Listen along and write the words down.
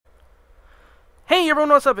Hey everyone,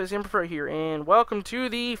 what's up? It's TheUnproPro here, and welcome to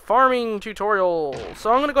the farming tutorial.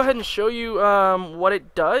 So I'm going to go ahead and show you what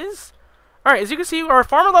it does. Alright, as you can see, our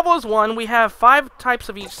farmer level is 1. We have 5 types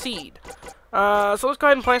of each seed. So let's go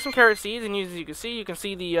ahead and plant some carrot seeds, and as you can see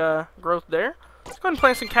the growth there. Let's go ahead and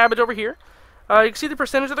plant some cabbage over here. You can see the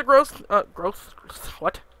percentage of the growth,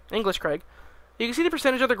 what? English, Craig. You can see the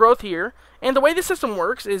percentage of the growth here, and the way the system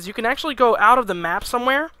works is you can actually go out of the map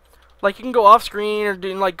somewhere. Like, you can go off screen or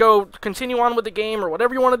go continue on with the game or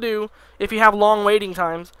whatever you want to do if you have long waiting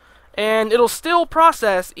times. And it'll still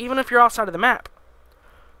process even if you're outside of the map.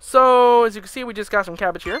 So, as you can see, we just got some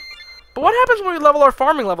cabbage here. But what happens when we level our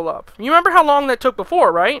farming level up? You remember how long that took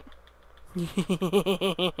before, right?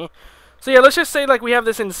 So yeah, let's just say like we have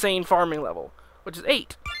this insane farming level, which is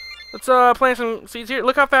 8. Let's plant some seeds here.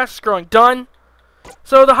 Look how fast it's growing. Done.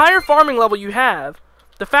 So the higher farming level you have,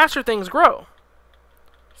 the faster things grow.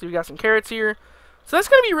 So we got some carrots here. So that's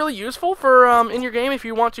going to be really useful for in your game if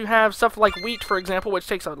you want to have stuff like wheat, for example, which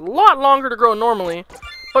takes a lot longer to grow normally.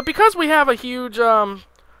 But because we have a huge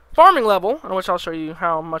farming level, in which I'll show you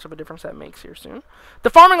how much of a difference that makes here soon, the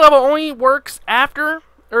farming level only works after,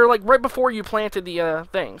 or like right before you planted the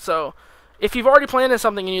thing. So if you've already planted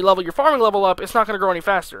something and you level your farming level up, it's not going to grow any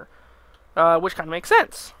faster, which kind of makes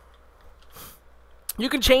sense. You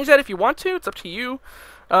can change that if you want to. It's up to you.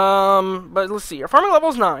 But let's see. Our farming level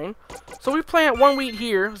is 9. So we plant 1 wheat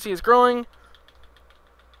here. Let's see, it's growing.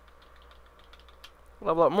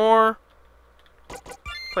 Level up more.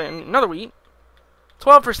 Plant another wheat.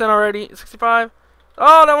 12% already. 65.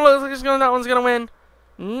 Oh, that one looks like that one's gonna win.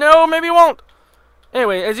 No, maybe it won't.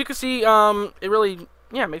 Anyway, as you can see, it really,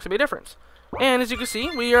 makes a big difference. And as you can see,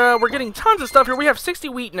 we're getting tons of stuff here. We have 60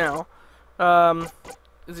 wheat now.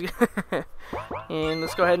 And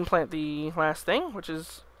let's go ahead and plant the last thing, which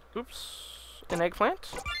is, an eggplant.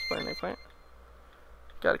 Plant an eggplant.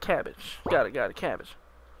 Got a cabbage. Got a cabbage.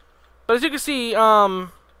 But as you can see,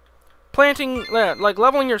 planting, like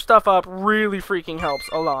leveling your stuff up really freaking helps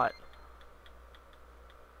a lot.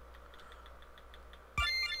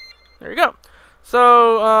 There you go.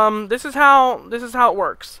 So, this is how it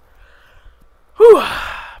works. Whew.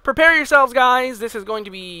 Prepare yourselves, guys. This is going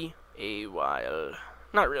to be a while.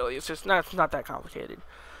 Not really, it's just not that complicated.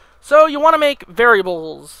 So you want to make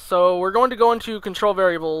variables. So we're going to go into control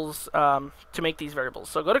variables to make these variables.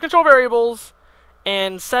 So go to control variables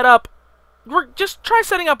and set up, just try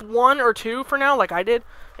setting up 1 or 2 for now, like I did,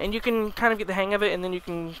 and you can kind of get the hang of it, and then you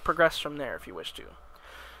can progress from there if you wish to.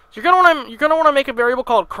 So you're gonna want to make a variable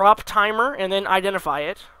called crop timer, and then identify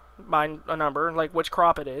it by a number, like which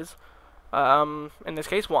crop it is. In this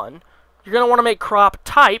case, 1. You're going to want to make crop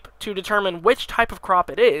type to determine which type of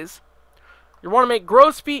crop it is. You want to make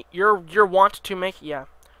grow speed, you want to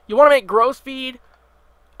make grow speed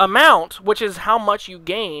amount, which is how much you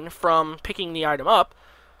gain from picking the item up.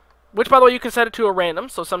 Which, by the way, you can set it to a random,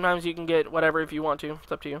 so sometimes you can get whatever if you want to.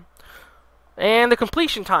 It's up to you. And the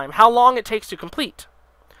completion time, how long it takes to complete.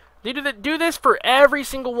 Do this for every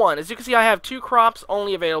single one. As you can see, I have 2 crops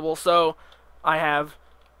only available, so I have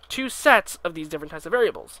 2 sets of these different types of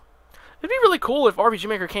variables. It'd be really cool if RPG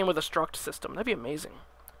Maker came with a struct system. That'd be amazing.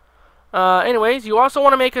 Anyways, you also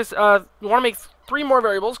want to make 3 more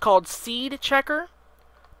variables called seed checker,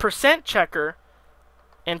 percent checker,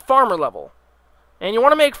 and farmer level. And you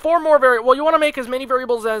want to make 4 more you want to make as many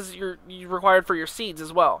variables as you required for your seeds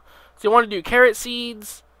as well. So you want to do carrot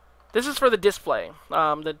seeds. This is for the display,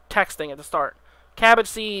 the text thing at the start. Cabbage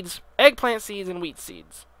seeds, eggplant seeds, and wheat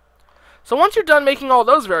seeds. So once you're done making all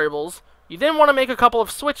those variables, you then want to make a couple of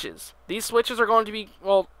switches. These switches are going to be,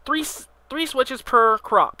 well, three switches per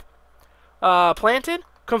crop. Planted,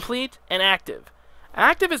 complete, and active.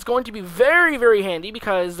 Active is going to be very, very handy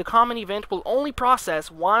because the common event will only process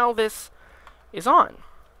while this is on.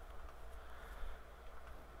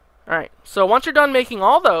 Alright, so once you're done making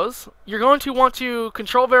all those, you're going to want to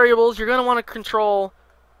control variables. You're going to want to control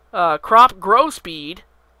crop grow speed.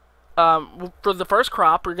 For the first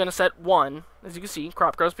crop, we're going to set 1. As you can see,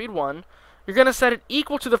 crop grow speed 1. You're going to set it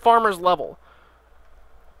equal to the farmer's level.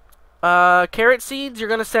 Carrot seeds, you're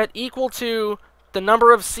going to set equal to the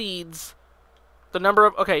number of seeds.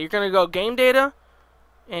 Okay, you're going to go game data,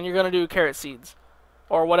 and you're going to do carrot seeds.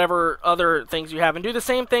 Or whatever other things you have. And do the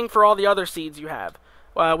same thing for all the other seeds you have.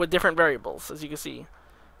 With different variables, as you can see.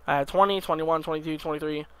 20, 21, 22,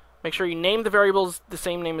 23. Make sure you name the variables the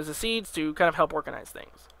same name as the seeds to kind of help organize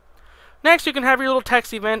things. Next, you can have your little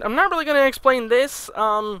text event. I'm not really going to explain this.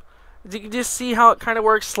 You can just see how it kind of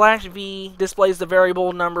works. /v displays the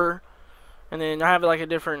variable number. And then I have like a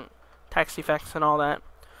different text effects and all that.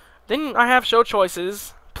 Then I have show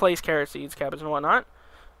choices. Place carrot seeds, cabbage, and whatnot.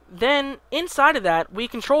 Then inside of that, we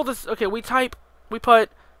control this. Okay, we type we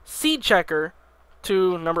put seed checker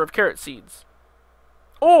to number of carrot seeds.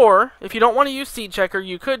 Or, if you don't want to use seed checker,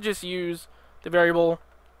 you could just use the variable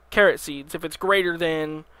carrot seeds. If it's greater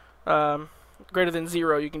than 0,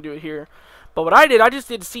 you can do it here. But what I did, I just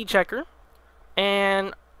did seed checker,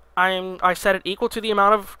 and I set it equal to the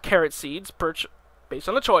amount of carrot seeds based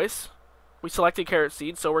on the choice. We selected carrot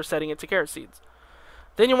seeds, so we're setting it to carrot seeds.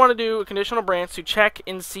 Then you want to do a conditional branch to check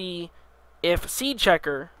and see if seed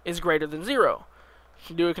checker is greater than 0. You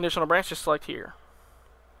can do a conditional branch, just select here.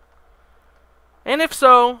 And if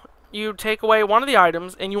so, you take away one of the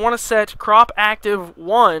items, and you want to set crop active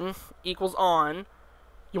 1 equals on.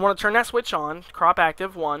 You want to turn that switch on, crop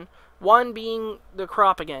active 1. 1 being the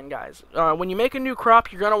crop again, guys. When you make a new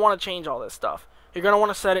crop, you're going to want to change all this stuff. You're going to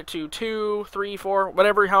want to set it to 2, 3, 4,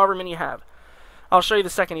 whatever, however many you have. I'll show you the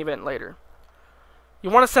second event later. You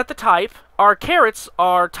want to set the type. Our carrots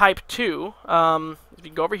are type 2. If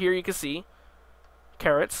you go over here, you can see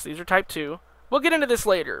carrots. These are type 2. We'll get into this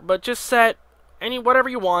later, but just set whatever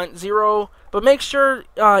you want, 0, but make sure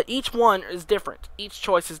each one is different. Each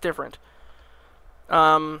choice is different.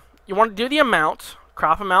 You want to do the amount,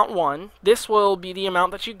 crop amount 1. This will be the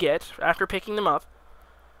amount that you get after picking them up.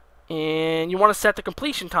 And you want to set the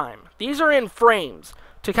completion time. These are in frames.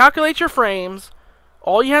 To calculate your frames,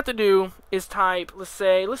 all you have to do is type, let's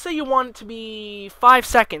say you want it to be 5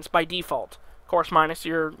 seconds by default. Of course, minus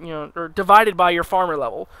your, or divided by your farmer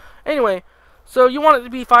level. Anyway, so you want it to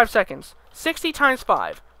be 5 seconds. 60 times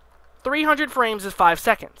 5. 300 frames is 5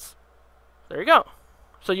 seconds. There you go.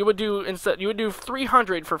 So you would do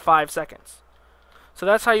 300 for 5 seconds. So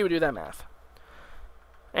that's how you would do that math.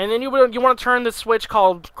 And then you want to turn the switch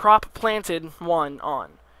called crop planted 1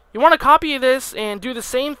 on. You want to copy this and do the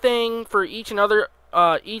same thing for each of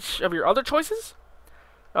your other choices.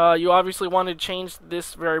 You obviously want to change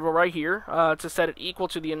this variable right here to set it equal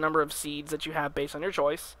to the number of seeds that you have based on your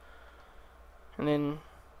choice. And then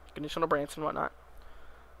conditional branch and whatnot.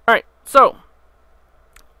 Alright, so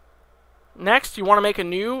next you want to make a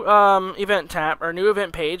new event tab or new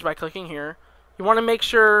event page by clicking here. You want to make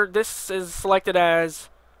sure this is selected as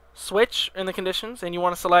switch in the conditions, and you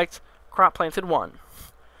want to select crop planted 1.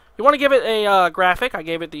 You want to give it a graphic. I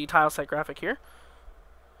gave it the tile set graphic here.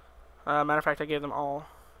 Matter of fact, I gave them all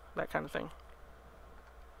that kind of thing.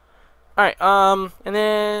 Alright, and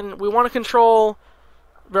then we want to control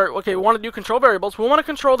we want to do control variables. We want to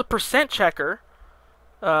control the percent checker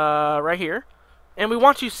right here, and we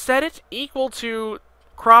want to set it equal to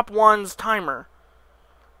crop 1's timer.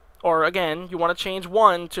 Or again, you want to change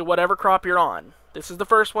 1 to whatever crop you're on. This is the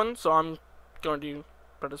first one, so I'm going to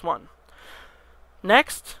put it as 1.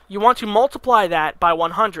 Next, you want to multiply that by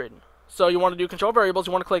 100. So you want to do control variables.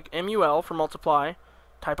 You want to click MUL for multiply,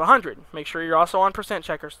 type 100. Make sure you're also on percent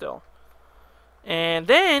checker still. And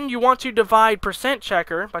then you want to divide percent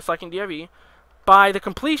checker by selecting div by the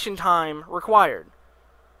completion time required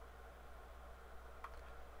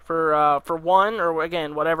for 1 or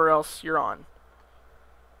again whatever else you're on.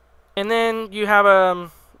 And then you have a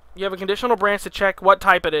conditional branch to check what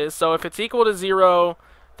type it is. So if it's equal to 0,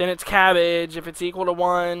 then it's cabbage. If it's equal to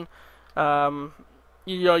 1,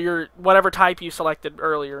 your whatever type you selected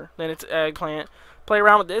earlier, then it's eggplant. Play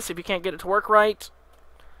around with this if you can't get it to work right.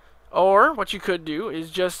 Or what you could do is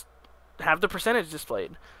just have the percentage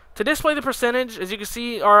displayed. To display the percentage, as you can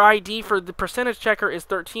see, our ID for the percentage checker is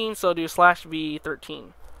 13, so do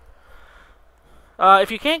 /v13.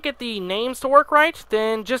 If you can't get the names to work right,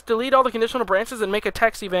 then just delete all the conditional branches and make a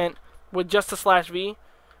text event with just the /v,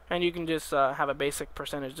 and you can just have a basic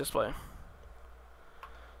percentage display.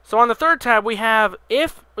 So on the third tab, in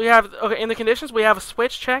the conditions we have a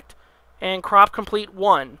switch checked and crop complete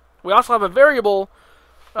 1. We also have a variable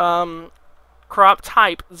crop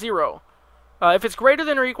type 0. If it's greater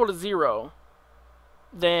than or equal to 0,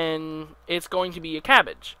 then it's going to be a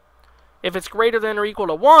cabbage. If it's greater than or equal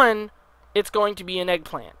to 1, it's going to be an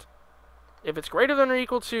eggplant. If it's greater than or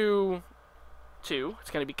equal to 2, it's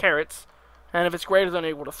going to be carrots. And if it's greater than or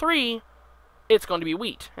equal to 3, it's going to be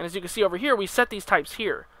wheat. And as you can see over here, we set these types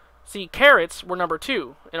here. See, carrots were number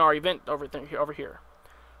 2 in our event over here.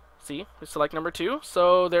 See, we select number 2,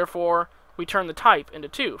 so therefore we turn the type into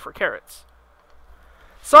 2 for carrots.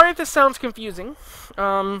 Sorry if this sounds confusing.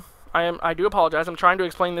 I do apologize. I'm trying to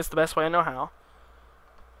explain this the best way I know how.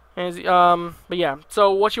 But yeah,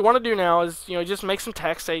 so what you want to do now is, just make some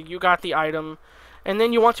text, say you got the item, and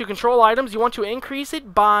then you want to control items. You want to increase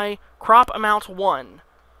it by crop amount 1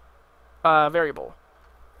 variable.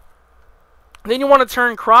 Then you want to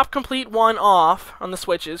turn crop complete 1 off on the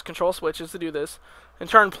switches, control switches to do this, and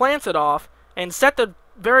turn planted off, and set the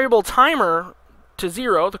variable timer to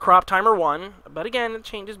 0, the crop timer 1, but again, it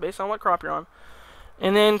changes based on what crop you're on.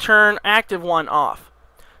 and then turn active 1 off.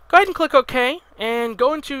 Go ahead and click OK, and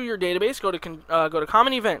go into your database. Go to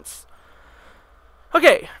Common Events.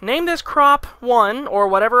 Okay, name this crop 1 or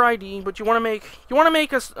whatever ID, but you want to make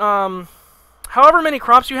a however many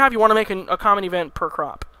crops you have, you want to make a common event per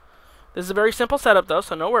crop. This is a very simple setup though,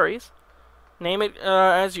 so no worries. Name it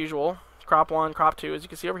as usual, crop 1, crop 2, as you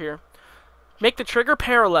can see over here. Make the trigger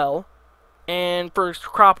parallel, and for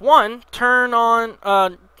crop 1, turn on,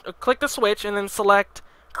 click the switch, and then select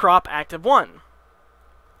crop active 1.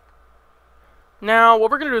 Now, what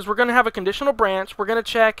we're going to do is we're going to have a conditional branch. We're going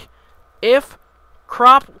to check if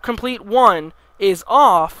crop complete 1 is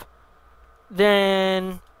off,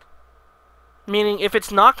 then, meaning if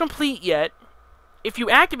it's not complete yet, if you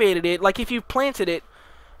activated it, like if you planted it,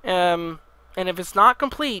 and if it's not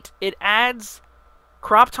complete, it adds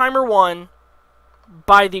crop timer 1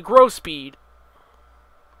 by the grow speed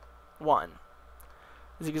 1.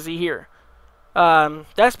 As you can see here.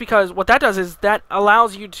 That's because what that does is that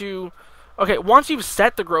allows you to... Okay, once you've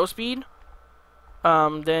set the grow speed,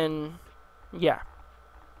 then, yeah.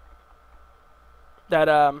 That,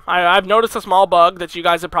 I've noticed a small bug that you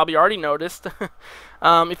guys have probably already noticed.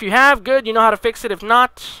 If you have, good, you know how to fix it. If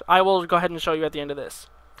not, I will go ahead and show you at the end of this.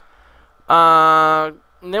 And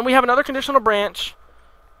then we have another conditional branch.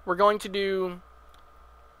 We're going to do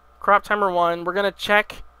crop timer 1. We're going to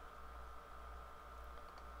check...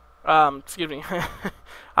 excuse me.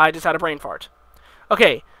 I just had a brain fart.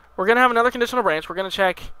 Okay, we're going to have another conditional branch. We're going to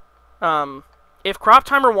check if crop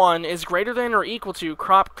timer 1 is greater than or equal to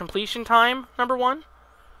crop completion time number 1,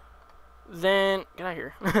 then... Get out of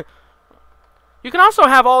here. You can also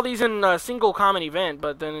have all these in a single common event,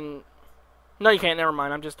 but then... No, you can't. Never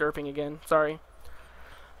mind. I'm just derping again. Sorry.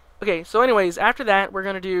 Okay, so anyways, after that, we're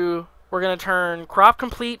going to turn crop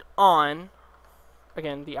complete on.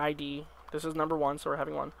 Again, the ID. This is number 1, so we're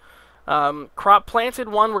having 1. Crop planted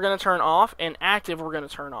 1 we're going to turn off, and active we're going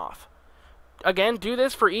to turn off. Again, do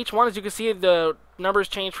this for each one. As you can see, the numbers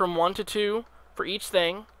change from 1 to 2 for each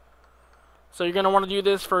thing. So you're going to want to do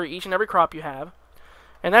this for each and every crop you have.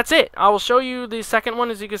 And that's it. I will show you the second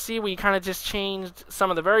one. As you can see, we kind of just changed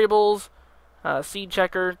some of the variables. Seed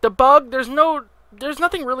checker. The bug, there's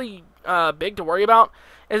nothing really big to worry about.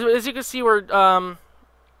 As you can see, we're... oh,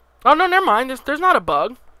 no, never mind. There's not a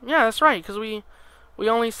bug. Yeah, that's right, because we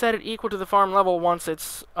only set it equal to the farm level once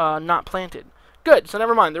it's not planted. Good, so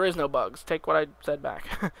never mind, there is no bugs. Take what I said back.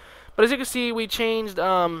 But as you can see, we changed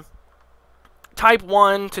type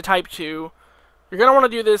 1 to type 2. You're going to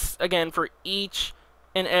want to do this, again, for each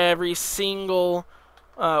and every single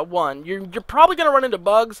one. You're probably going to run into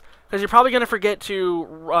bugs, because you're probably going to forget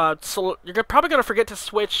to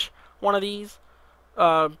switch one of these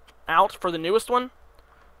out for the newest one.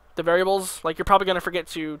 The variables, like you're probably going to forget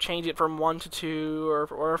to change it from 1 to 2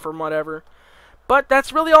 or from whatever. But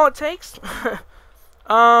that's really all it takes.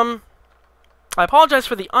 I apologize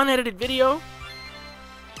for the unedited video.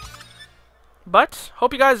 But,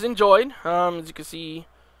 hope you guys enjoyed. As you can see,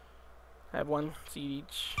 I have 1 seed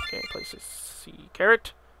each. Okay, place this seed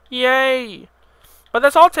carrot. Yay! But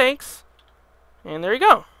that's all it takes. And there you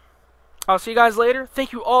go. I'll see you guys later.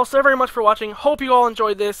 Thank you all so very much for watching. Hope you all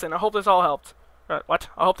enjoyed this, and I hope this all helped. What?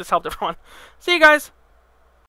 I hope this helped everyone. See you guys.